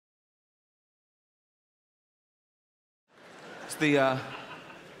It's the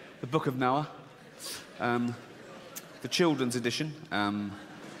Book of Noah, the children's edition.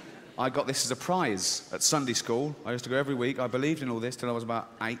 I got this as a prize at Sunday school. I used to go every week. I believed in all this till I was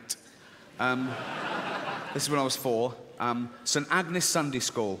about 8. This is when I was 4. St Agnes Sunday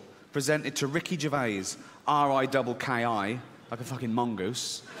School, presented to Ricky Gervais, R-I-K-K-I, like a fucking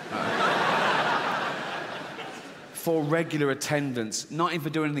mongoose. For regular attendance, not even for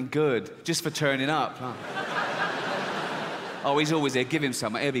doing anything good, just for turning up. Oh, he's always here. Give him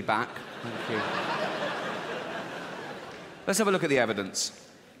some. He'll be back. Thank you. Let's have a look at the evidence.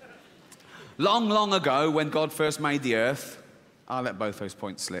 Long, long ago, when God first made the earth... I'll let both those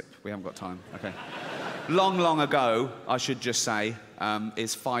points slip. We haven't got time. OK. Long, long ago, I should just say,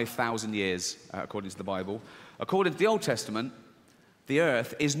 is 5,000 years, according to the Bible. According to the Old Testament, the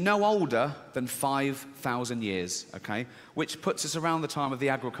earth is no older than 5,000 years, OK? Which puts us around the time of the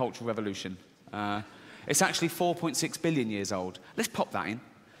agricultural revolution. It's actually 4.6 billion years old. Let's pop that in.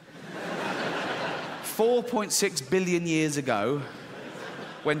 4.6 billion years ago,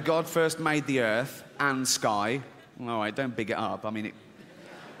 when God first made the earth and sky. All right, don't big it up. I mean,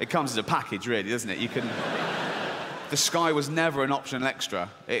 it comes as a package, really, doesn't it? You can... The sky was never an optional extra.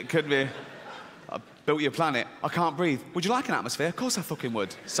 It could be... I built your planet. I can't breathe. Would you like an atmosphere? Of course I fucking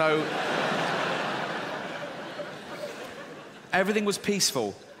would. So... everything was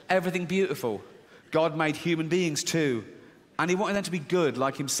peaceful. Everything beautiful. God made human beings too. And he wanted them to be good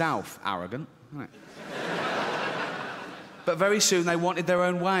like himself. Arrogant. Right. But very soon they wanted their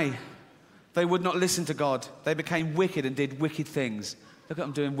own way. They would not listen to God. They became wicked and did wicked things. Look at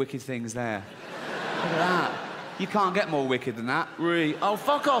them doing wicked things there. Look at that. You can't get more wicked than that. Really. Oh,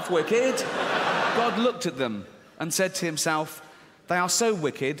 fuck off, wicked. God looked at them and said to himself, they are so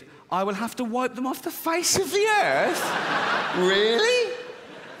wicked, I will have to wipe them off the face of the earth. Really?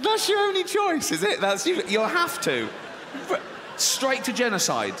 That's your only choice, is it? That's you. You'll have to. Straight to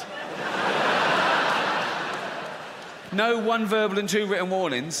genocide. No one verbal and 2 written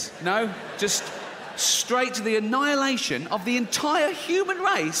warnings. No, just straight to the annihilation of the entire human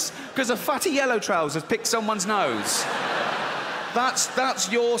race because a fatty yellow trousers picked someone's nose.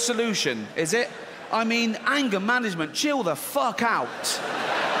 That's your solution, is it? I mean, anger management, chill the fuck out.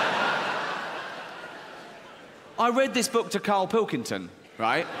 I read this book to Carl Pilkington,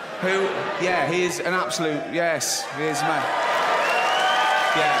 right? Who, yeah, he is an absolute, yes, he is, man.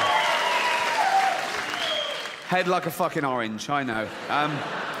 Yeah. Head like a fucking orange, I know.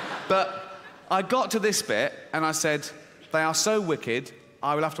 But I got to this bit and I said, they are so wicked,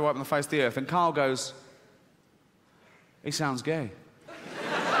 I will have to wipe them the face of the earth. And Carl goes, he sounds gay.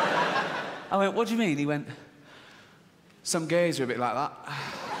 I went, what do you mean? He went, some gays are a bit like that.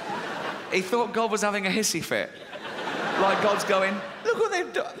 He thought God was having a hissy fit. Like God's going, look what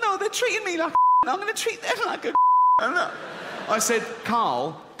they've done. No, they're treating me like a I'm going to treat them like a I said,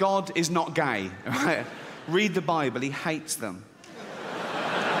 Carl, God is not gay, right? Read the Bible, he hates them.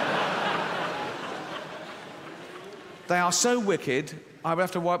 They are so wicked, I will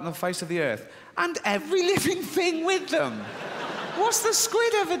have to wipe them the face of the earth. And every living thing with them. What's the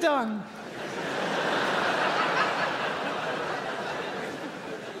squid ever done?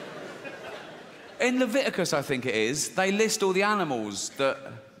 In Leviticus, I think it is, they list all the animals that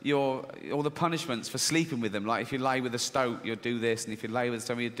all the punishments for sleeping with them. Like, if you lay with a stoat, you'll do this, and if you lay with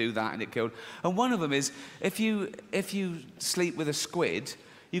somebody, you'll do that, and it killed. And one of them is, if you sleep with a squid,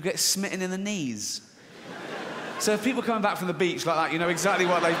 you get smitten in the knees. So if people coming back from the beach like that, you know exactly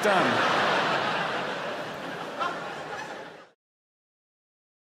what they've done.